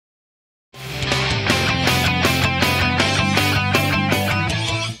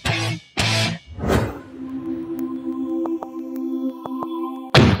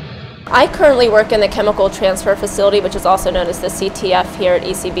I currently work in the Chemical Transfer Facility, which is also known as the CTF here at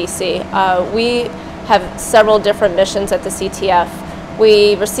ECBC. We have several different missions at the CTF.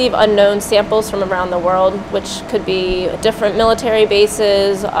 We receive unknown samples from around the world, which could be different military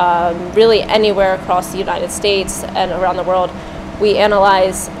bases, really anywhere across the United States and around the world. We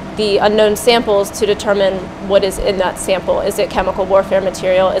analyze the unknown samples to determine what is in that sample. Is it chemical warfare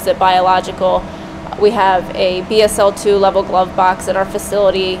material? Is it biological? We have a BSL-2 level glove box in our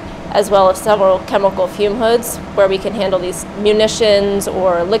facility, as well as several chemical fume hoods where we can handle these munitions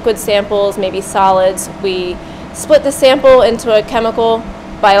or liquid samples, maybe solids. We split the sample into a chemical,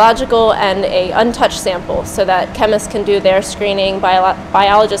 biological, and an untouched sample so that chemists can do their screening,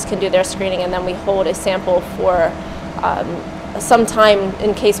 biologists can do their screening, and then we hold a sample for some time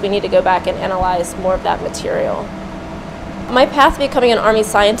in case we need to go back and analyze more of that material. My path to becoming an Army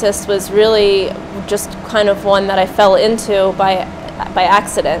scientist was really just kind of one that I fell into by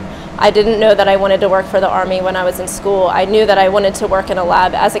accident. I didn't know that I wanted to work for the Army when I was in school. I knew that I wanted to work in a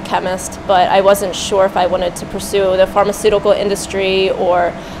lab as a chemist, but I wasn't sure if I wanted to pursue the pharmaceutical industry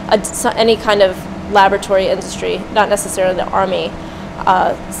or any kind of laboratory industry, not necessarily the Army.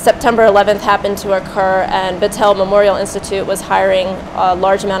 September 11th happened to occur, and Battelle Memorial Institute was hiring a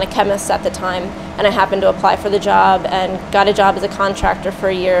large amount of chemists at the time, and I happened to apply for the job and got a job as a contractor for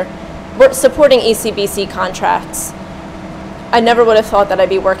a year, supporting ECBC contracts. I never would have thought that I'd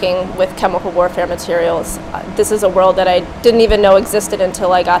be working with chemical warfare materials. This is a world that I didn't even know existed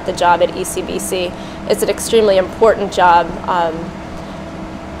until I got the job at ECBC. It's an extremely important job.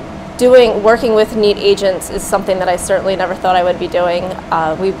 Working with neat agents is something that I certainly never thought I would be doing.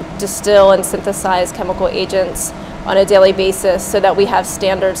 We distill and synthesize chemical agents on a daily basis so that we have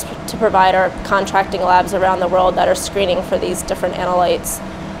standards to provide our contracting labs around the world that are screening for these different analytes.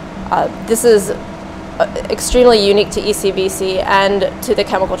 This is extremely unique to ECBC and to the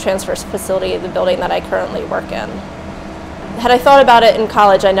Chemical Transfer Facility, the building that I currently work in. Had I thought about it in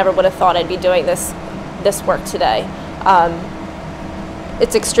college, I never would have thought I'd be doing this work today.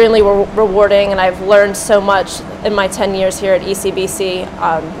 It's extremely rewarding, and I've learned so much in my 10 years here at ECBC.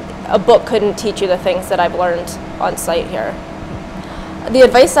 A book couldn't teach you the things that I've learned on site here. The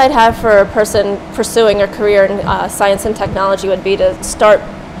advice I'd have for a person pursuing a career in science and technology would be to start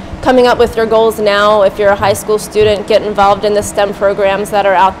coming up with your goals now. If you're a high school student, get involved in the STEM programs that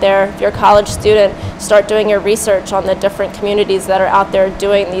are out there. If you're a college student, start doing your research on the different communities that are out there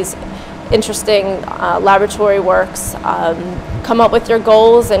doing these interesting laboratory works. Come up with your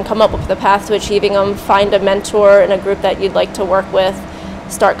goals and come up with the path to achieving them. Find a mentor in a group that you'd like to work with.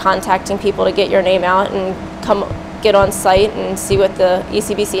 Start contacting people to get your name out, and come get on site and see what the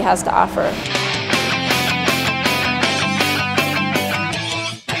ECBC has to offer.